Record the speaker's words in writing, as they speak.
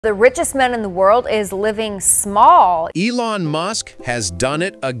The richest man in the world is living small. Elon Musk has done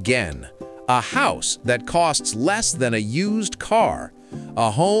it again. A house that costs less than a used car. A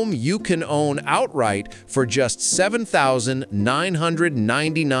home you can own outright for just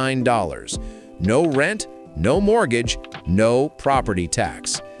 $7,999. No rent, no mortgage, no property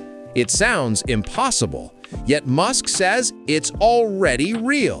tax. It sounds impossible, yet Musk says it's already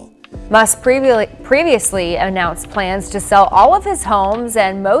real. Musk previously announced plans to sell all of his homes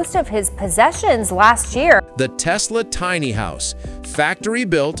and most of his possessions last year. The Tesla tiny house,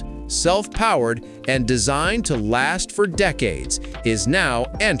 factory-built, self-powered, and designed to last for decades, is now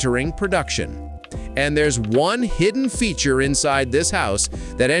entering production. And there's one hidden feature inside this house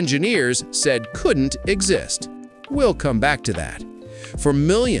that engineers said couldn't exist. We'll come back to that. For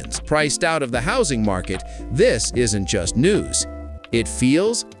millions priced out of the housing market, this isn't just news. It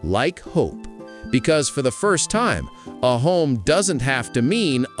feels like hope, because for the first time, a home doesn't have to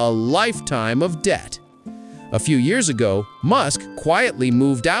mean a lifetime of debt. A few years ago, Musk quietly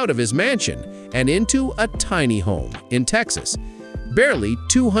moved out of his mansion and into a tiny home in Texas, barely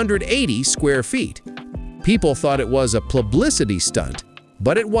 280 square feet. People thought it was a publicity stunt,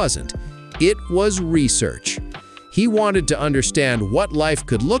 but it wasn't. It was research. He wanted to understand what life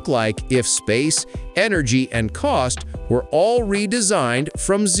could look like if space, energy, and cost were all redesigned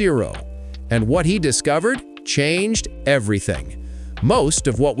from zero. And what he discovered changed everything. Most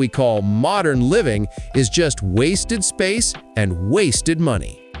of what we call modern living is just wasted space and wasted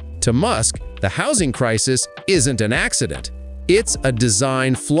money. To Musk, the housing crisis isn't an accident. It's a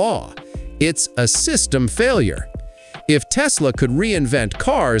design flaw. It's a system failure. If Tesla could reinvent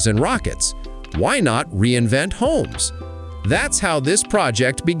cars and rockets, why not reinvent homes? That's how this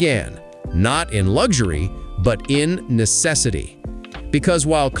project began, not in luxury, but in necessity. Because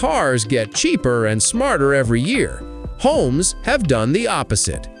while cars get cheaper and smarter every year, homes have done the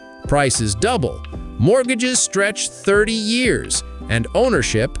opposite. Prices double, mortgages stretch 30 years, and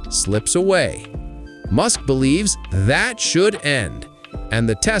ownership slips away. Musk believes that should end, and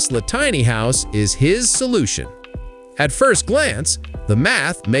the Tesla tiny house is his solution. At first glance, the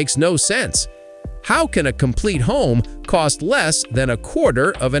math makes no sense. How can a complete home cost less than a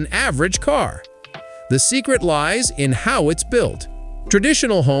quarter of an average car? The secret lies in how it's built.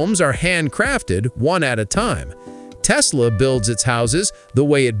 Traditional homes are handcrafted one at a time. Tesla builds its houses the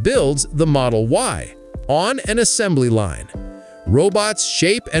way it builds the Model Y, on an assembly line. Robots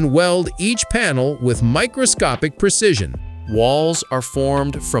shape and weld each panel with microscopic precision. Walls are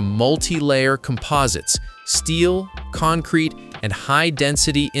formed from multi-layer composites, steel, concrete, and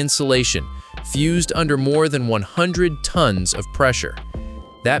high-density insulation, fused under more than 100 tons of pressure.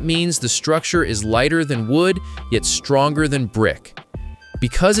 That means the structure is lighter than wood, yet stronger than brick.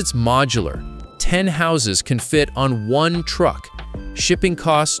 Because it's modular, 10 houses can fit on one truck. Shipping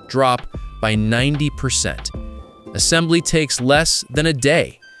costs drop by 90%. Assembly takes less than a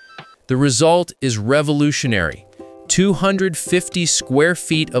day. The result is revolutionary. 250 square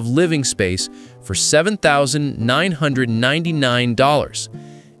feet of living space for $7,999.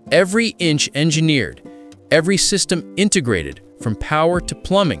 Every inch engineered, every system integrated from power to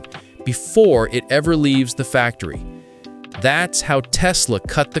plumbing before it ever leaves the factory. That's how Tesla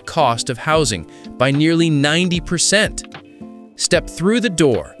cut the cost of housing by nearly 90%. Step through the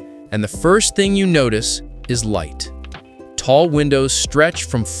door, and the first thing you notice is light. Tall windows stretch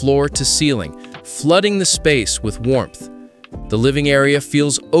from floor to ceiling, flooding the space with warmth. The living area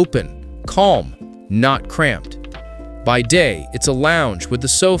feels open, calm, not cramped. By day, it's a lounge with a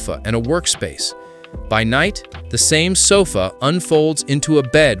sofa and a workspace. By night, the same sofa unfolds into a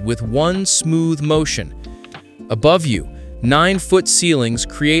bed with one smooth motion. Above you, 9-foot ceilings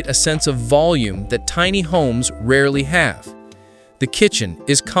create a sense of volume that tiny homes rarely have. The kitchen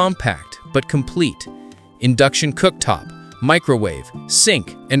is compact but complete. Induction cooktop, microwave,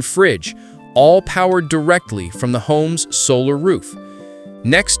 sink, and fridge, all powered directly from the home's solar roof.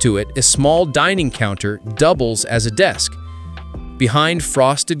 Next to it, a small dining counter doubles as a desk. Behind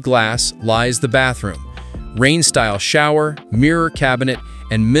frosted glass lies the bathroom. Rain-style shower, mirror cabinet,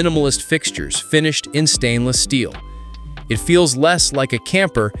 and minimalist fixtures finished in stainless steel. It feels less like a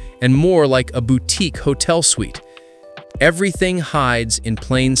camper and more like a boutique hotel suite. Everything hides in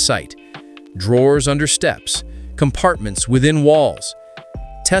plain sight. Drawers under steps, compartments within walls.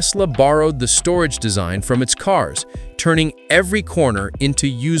 Tesla borrowed the storage design from its cars, turning every corner into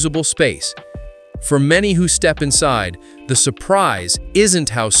usable space. For many who step inside, the surprise isn't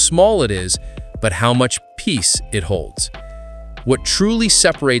how small it is, but how much peace it holds. What truly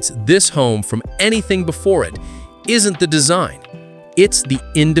separates this home from anything before it isn't the design, it's the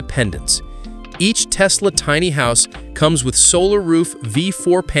independence. Each Tesla tiny house comes with Solar Roof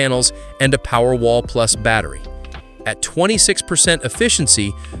V4 panels and a Powerwall Plus battery. At 26%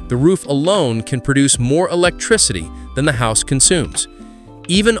 efficiency, the roof alone can produce more electricity than the house consumes.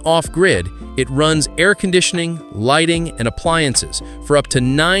 Even off-grid, it runs air conditioning, lighting, and appliances for up to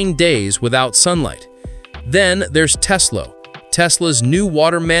 9 days without sunlight. Then there's Tesla's new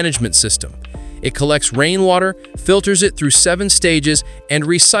water management system. It collects rainwater, filters it through 7 stages, and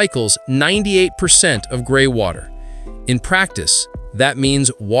recycles 98% of gray water. In practice, that means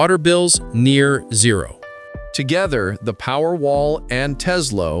water bills near zero. Together, the Powerwall and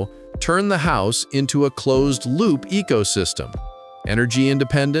Tesla turn the house into a closed-loop ecosystem. Energy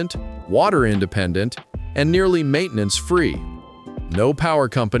independent, water independent, and nearly maintenance-free. No power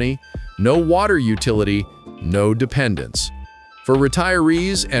company, no water utility, no dependence. For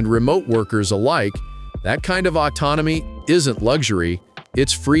retirees and remote workers alike, that kind of autonomy isn't luxury,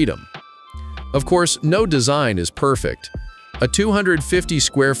 it's freedom. Of course, no design is perfect. A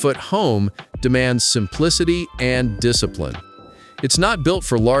 250-square-foot home demands simplicity and discipline. It's not built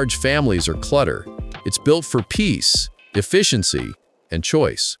for large families or clutter. It's built for peace, efficiency, and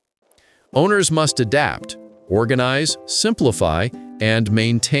choice. Owners must adapt, organize, simplify, and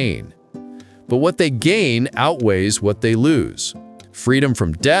maintain. But what they gain outweighs what they lose. Freedom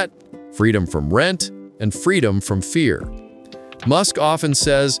from debt, freedom from rent, and freedom from fear. Musk often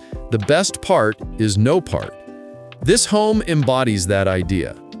says, the best part is no part. This home embodies that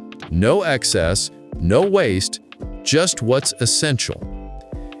idea. No excess, no waste, just what's essential.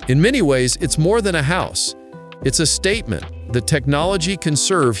 In many ways, it's more than a house. It's a statement that technology can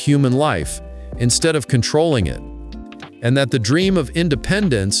serve human life instead of controlling it, and that the dream of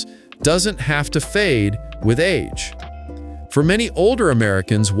independence doesn't have to fade with age. For many older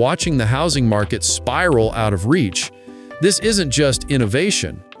Americans watching the housing market spiral out of reach, this isn't just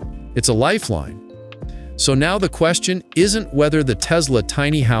innovation, it's a lifeline. So now the question isn't whether the Tesla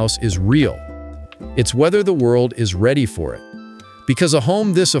tiny house is real, it's whether the world is ready for it. Because a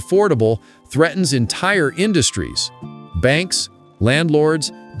home this affordable threatens entire industries, banks,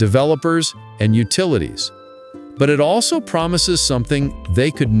 landlords, developers, and utilities. But it also promises something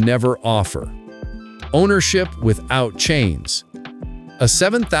they could never offer: ownership without chains. A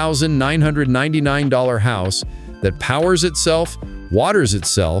 $7,999 house that powers itself, waters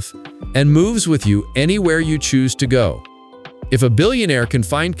itself, and moves with you anywhere you choose to go. If a billionaire can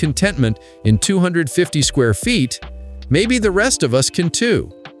find contentment in 250 square feet, maybe the rest of us can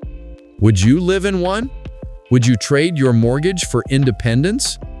too. Would you live in one? Would you trade your mortgage for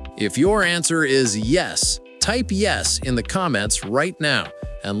independence? If your answer is yes, type yes in the comments right now,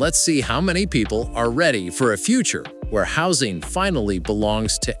 and let's see how many people are ready for a future where housing finally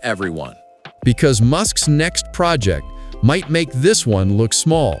belongs to everyone. Because Musk's next project might make this one look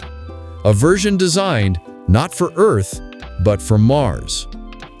small. A version designed not for Earth, but for Mars.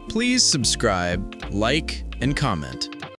 Please subscribe, like, and comment.